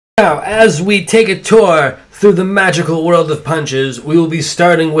Now, as we take a tour through the magical world of punches, we will be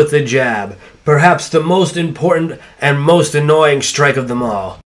starting with the jab, perhaps the most important and most annoying strike of them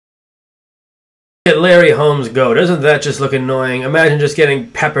all. Look at Larry Holmes go. Doesn't that just look annoying? Imagine just getting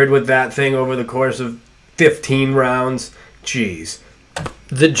peppered with that thing over the course of 15 rounds. Jeez.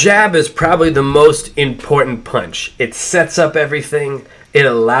 The jab is probably the most important punch. It sets up everything. It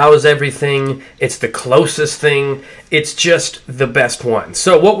allows everything. It's the closest thing. It's just the best one.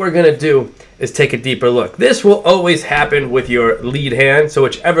 So what we're going to do is take a deeper look. This will always happen with your lead hand. So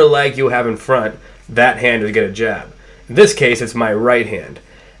whichever leg you have in front, that hand is going to jab. In this case, it's my right hand.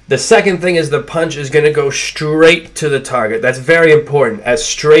 The second thing is the punch is going to go straight to the target. That's very important, as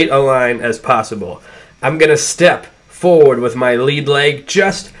straight a line as possible. I'm going to step forward with my lead leg,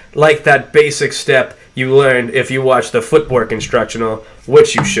 just like that basic step you learned if you watched the footwork instructional,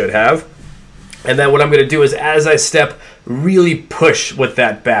 which you should have. And then what I'm going to do is, as I step, really push with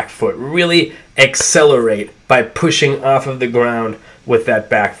that back foot. Really accelerate by pushing off of the ground with that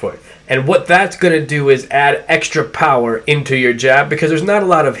back foot. And what that's going to do is add extra power into your jab, because there's not a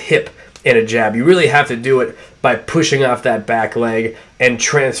lot of hip in a jab. You really have to do it by pushing off that back leg and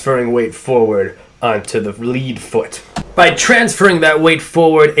transferring weight forward onto the lead foot. By transferring that weight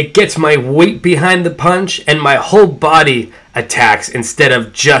forward, it gets my weight behind the punch and my whole body attacks instead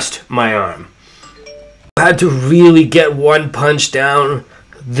of just my arm. If I had to really get one punch down,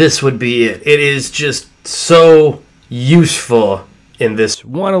 this would be it. It is just so useful in this.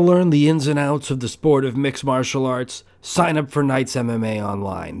 Want to learn the ins and outs of the sport of mixed martial arts? Sign up for Knights MMA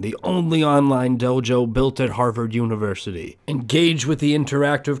Online, the only online dojo built at Harvard University. Engage with the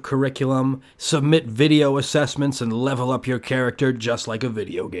interactive curriculum, submit video assessments, and level up your character just like a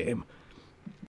video game.